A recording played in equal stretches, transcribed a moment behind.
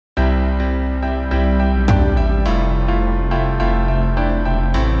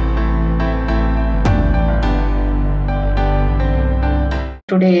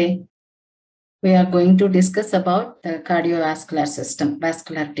Today, we are going to discuss about the cardiovascular system,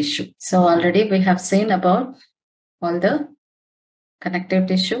 vascular tissue. So already we have seen about all the connective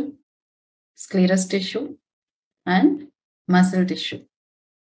tissue, sclerous tissue, and muscle tissue.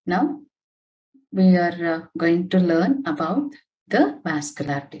 Now, we are going to learn about the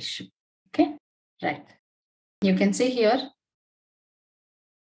vascular tissue. Okay, right. You can see here,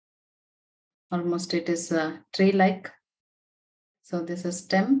 almost it is tree-like. So this is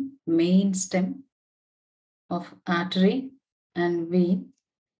stem, main stem of artery and vein.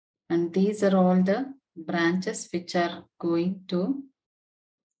 And these are all the branches which are going to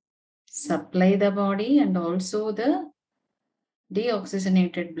supply the body and also the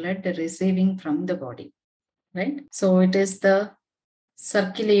deoxygenated blood receiving from the body, right? So it is the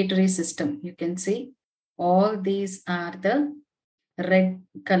circulatory system. You can see all these are the red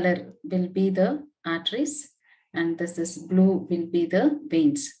color will be the arteries and this is blue will be the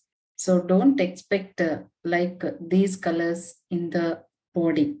veins. So don't expect like these colors in the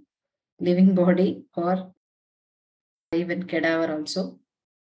body, living body or even cadaver also.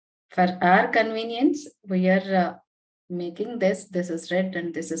 For our convenience, we are making this is red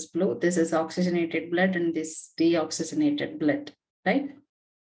and this is blue, this is oxygenated blood and this deoxygenated blood, right?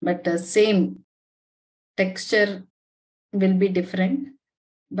 But the same texture will be different,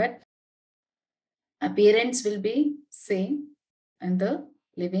 but appearance will be same in the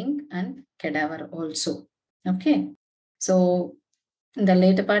living and cadaver also. Okay, so in the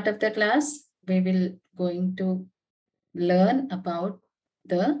later part of the class, we will going to learn about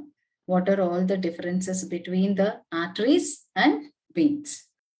what are all the differences between the arteries and veins.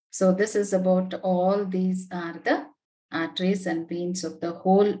 So this is about all these are the arteries and veins of the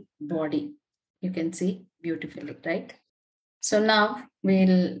whole body. You can see beautifully, right? So now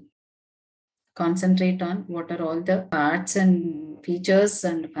we'll concentrate on what are all the parts and features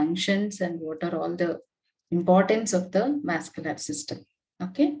and functions and what are all the importance of the vascular system.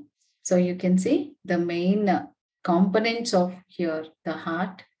 Okay, so you can see the main components of here, the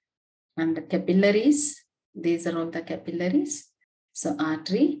heart and the capillaries. These are all the capillaries. So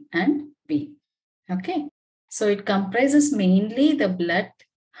artery and vein. Okay, so it comprises mainly the blood,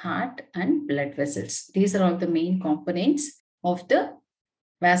 heart and blood vessels. These are all the main components of the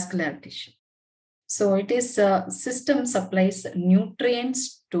vascular tissue. So it is a system supplies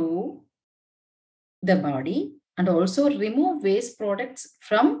nutrients to the body and also remove waste products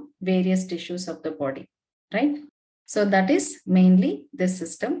from various tissues of the body, right? So that is mainly this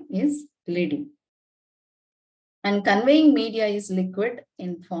system is leading. And conveying media is liquid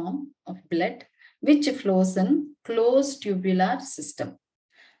in form of blood, which flows in closed tubular system.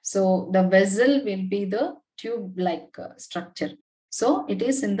 So the vessel will be the tube-like structure. So it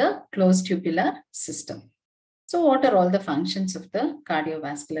is in the closed tubular system. So what are all the functions of the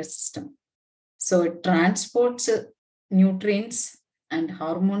cardiovascular system? So it transports nutrients and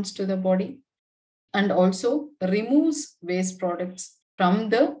hormones to the body and also removes waste products from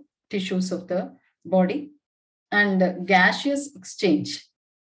the tissues of the body and gaseous exchange.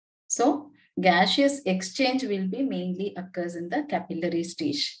 So gaseous exchange will be mainly occurs in the capillary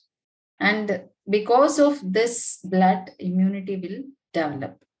stage. And because of this, blood immunity will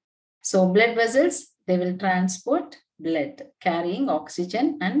develop. So blood vessels, they will transport blood carrying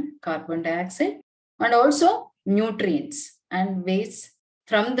oxygen and carbon dioxide and also nutrients and waste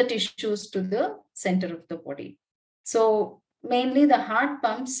from the tissues to the center of the body. So mainly the heart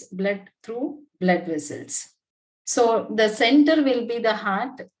pumps blood through blood vessels. So the center will be the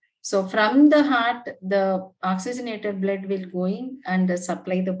heart. So from the heart, the oxygenated blood will go in and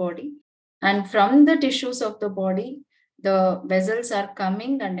supply the body. And from the tissues of the body, the vessels are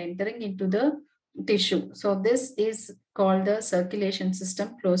coming and entering into the tissue. So this is called the circulation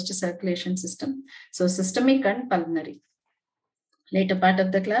system, closed circulation system. So systemic and pulmonary. Later part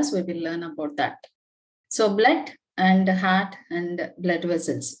of the class, we will learn about that. So blood and heart and blood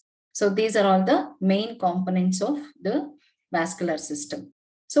vessels. So these are all the main components of the vascular system.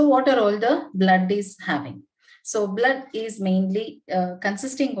 So what are all the blood is having? So blood is mainly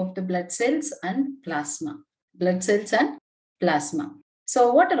consisting of the blood cells and plasma. Blood cells and plasma.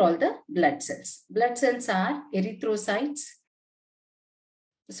 So what are all the blood cells? Blood cells are erythrocytes.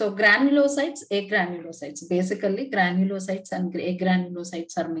 So granulocytes, agranulocytes. Basically granulocytes and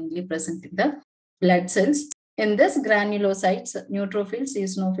agranulocytes are mainly present in the blood cells. In this granulocytes, neutrophils,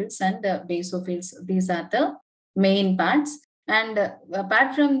 eosinophils and basophils, these are the main parts. And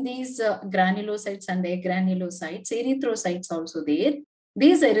apart from these granulocytes and agranulocytes, erythrocytes also there.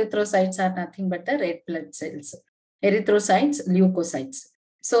 These erythrocytes are nothing but the red blood cells. Erythrocytes, leukocytes.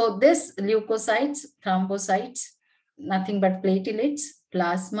 So this leukocytes, thrombocytes, nothing but platelets,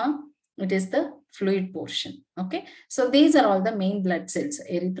 plasma, it is the fluid portion. Okay, so these are all the main blood cells: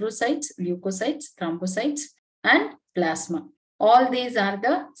 erythrocytes, leukocytes, thrombocytes, and plasma. All these are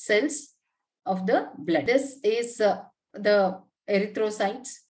the cells of the blood. This is the erythrocytes,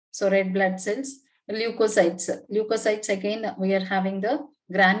 so red blood cells. Leukocytes again, we are having the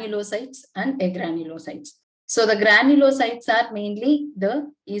granulocytes and agranulocytes. So the granulocytes are mainly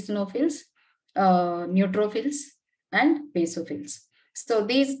the eosinophils, neutrophils, and basophils. So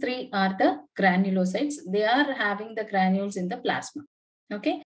these three are the granulocytes. They are having the granules in the plasma.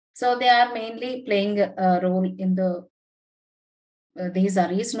 Okay, so they are mainly playing a role in the these are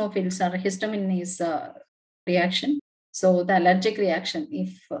eosinophils are histaminase reaction. So the allergic reaction,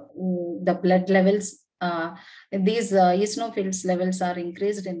 if the blood levels, these eosinophils levels are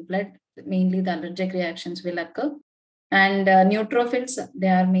increased in blood, mainly the allergic reactions will occur. And neutrophils, they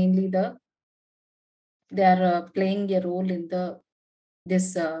are mainly they are playing a role in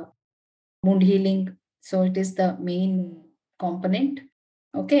this wound healing. So it is the main component.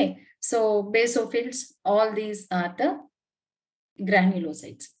 Okay, so basophils, all these are the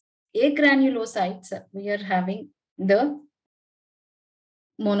granulocytes. Agranulocytes, we are having the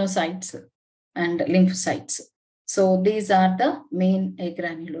monocytes and lymphocytes. So these are the main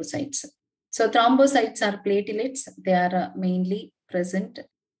agranulocytes. So thrombocytes are platelets. They are mainly present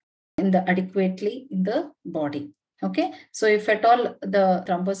adequately in the body. Okay, so if at all the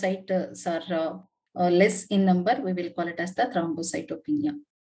thrombocytes are less in number, we will call it as the thrombocytopenia.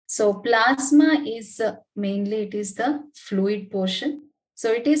 So plasma is mainly, it is the fluid portion.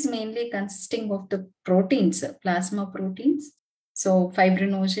 So it is mainly consisting of the proteins, plasma proteins. So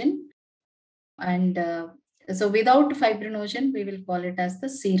fibrinogen, and so without fibrinogen, we will call it as the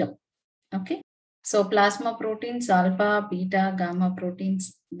serum. Okay, so plasma proteins, alpha, beta, gamma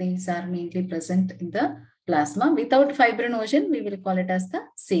proteins, these are mainly present in the plasma. Without fibrinogen, we will call it as the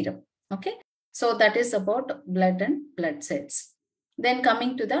serum. Okay, so that is about blood and blood cells. Then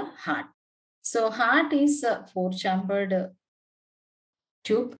coming to the heart. So heart is a four-chambered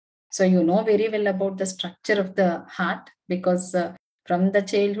tube. So you know very well about the structure of the heart, because from the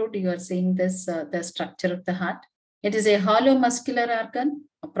childhood you are seeing this the structure of the heart. It is a hollow muscular organ,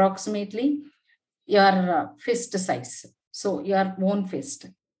 approximately your fist size. So your own fist.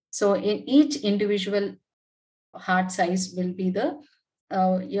 So in each individual heart size will be their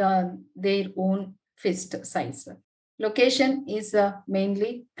own fist size. Location is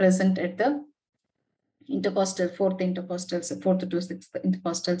mainly present at the fourth to sixth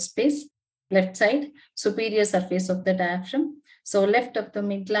intercostal space, left side, superior surface of the diaphragm. So left of the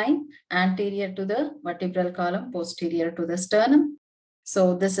midline, anterior to the vertebral column, posterior to the sternum.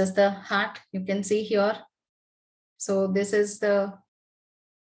 So this is the heart, you can see here. So this is the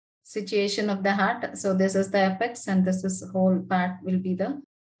situation of the heart. So this is the apex, and this is whole part will be the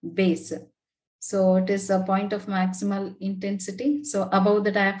base. So it is a point of maximal intensity. So above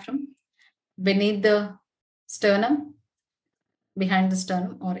the diaphragm, beneath the sternum, behind the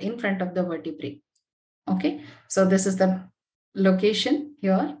sternum, or in front of the vertebrae. Okay, so this is the location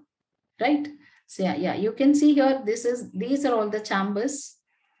here, right? So yeah, you can see here, these are all the chambers.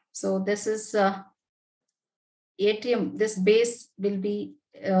 So this is atrium. This base will be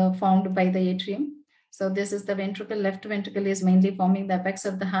formed by the atrium. So this is the ventricle. Left ventricle is mainly forming the apex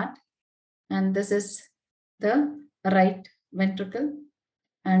of the heart, and this is the right ventricle,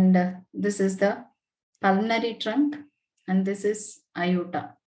 and this is the pulmonary trunk, and this is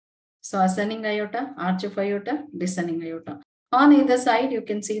aorta. So ascending aorta, arch of aorta, descending aorta. On either side, you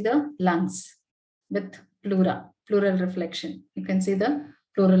can see the lungs with pleural reflection. You can see the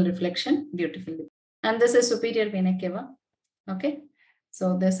pleural reflection beautifully. And this is superior vena cava. Okay,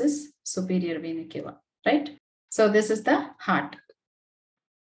 so this is superior vena cava, right? So this is the heart.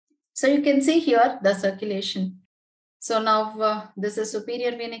 So you can see here the circulation. So now this is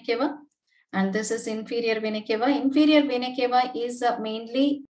superior vena cava, and this is inferior vena cava. Inferior vena cava is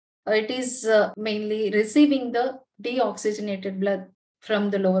mainly receiving the deoxygenated blood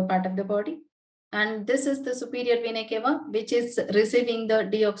from the lower part of the body, and this is the superior vena cava, which is receiving the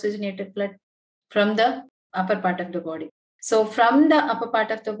deoxygenated blood from the upper part of the body. So from the upper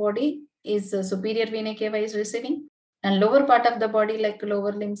part of the body is superior vena cava is receiving, and lower part of the body, like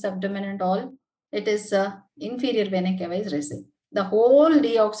lower limbs, abdomen, and all, it is inferior vena cava is receiving. The whole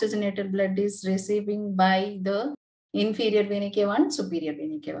deoxygenated blood is receiving by the inferior vena cava and superior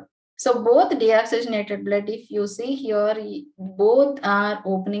vena cava. So both deoxygenated blood, if you see here, both are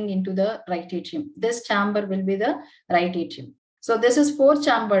opening into the right atrium. This chamber will be the right atrium. So this is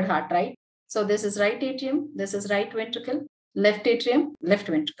four-chambered heart, right? So this is right atrium, this is right ventricle, left atrium, left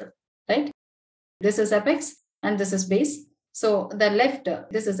ventricle, right? This is apex, and this is base. So the left,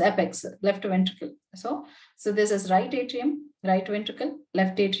 this is apex, left ventricle. So this is right atrium, right ventricle,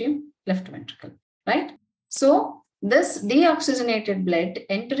 left atrium, left ventricle, right? So this deoxygenated blood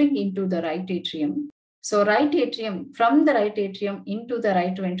entering into the right atrium. So right atrium, from the right atrium into the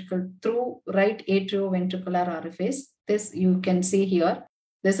right ventricle through right atrioventricular orifice. This you can see here.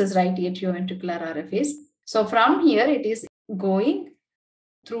 This is right atrioventricular orifice. So from here it is going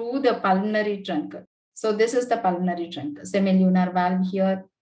through the pulmonary trunk. So this is the pulmonary trunk, semilunar valve here.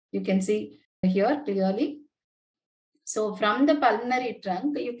 You can see here clearly. So from the pulmonary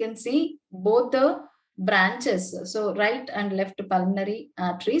trunk, you can see both the branches. So right and left pulmonary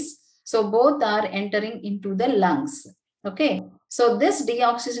arteries. So both are entering into the lungs. Okay. So this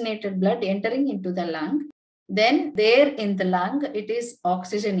deoxygenated blood entering into the lung, then there in the lung, it is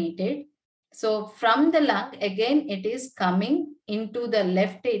oxygenated. So from the lung, again, it is coming into the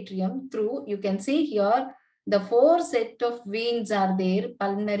left atrium through, you can see here, the 4 set of veins are there,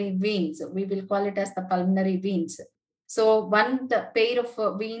 pulmonary veins. We will call it as the pulmonary veins. So one pair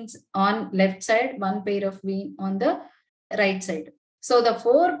of veins on left side, one pair of vein on the right side. So the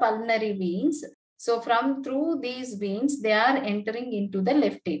 4 pulmonary veins, so from through these veins, they are entering into the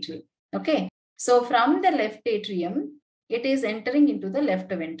left atrium. Okay. So from the left atrium, it is entering into the left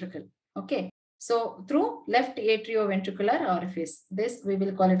ventricle. Okay. So through left atrioventricular orifice, this we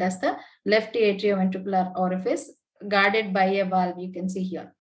will call it as the left atrioventricular orifice guarded by a valve. You can see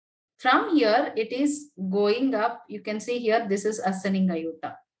here. From here, it is going up. You can see here, this is ascending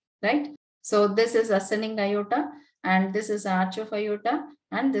aorta, right? So this is ascending aorta and this is arch of aorta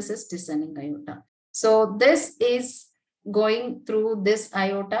and this is descending aorta. So this is going through this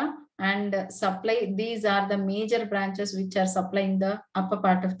aorta and supply. These are the major branches which are supplying the upper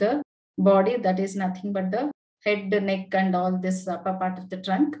part of the body. That is nothing but the head, neck and all this upper part of the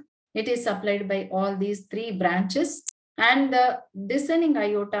trunk. It is supplied by all these 3 branches. And the descending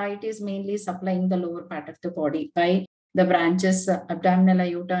aorta, it is mainly supplying the lower part of the body by the branches, abdominal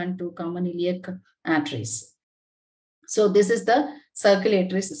aorta and 2 common iliac arteries. So this is the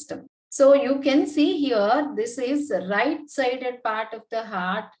circulatory system. So you can see here, this is right-sided part of the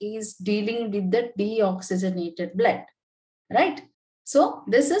heart is dealing with the deoxygenated blood, right? So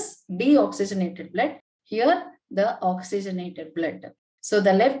this is deoxygenated blood. Here, the oxygenated blood. So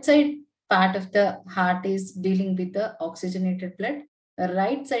the left side part of the heart is dealing with the oxygenated blood. The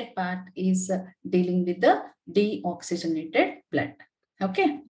right side part is dealing with the deoxygenated blood.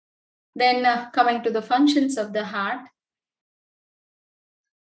 Okay. Then coming to the functions of the heart,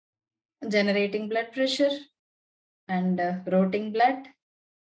 generating blood pressure and routing blood.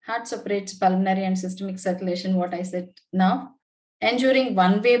 Heart separates pulmonary and systemic circulation, what I said now. Ensuring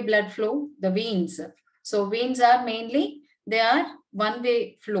one-way blood flow, the veins. So veins are mainly, they are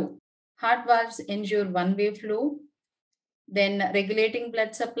one-way flow. Heart valves ensure one-way flow. Then regulating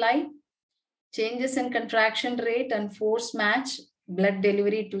blood supply, changes in contraction rate and force match blood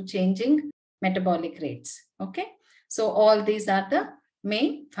delivery to changing metabolic rates. Okay. So all these are the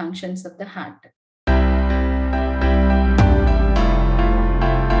main functions of the heart.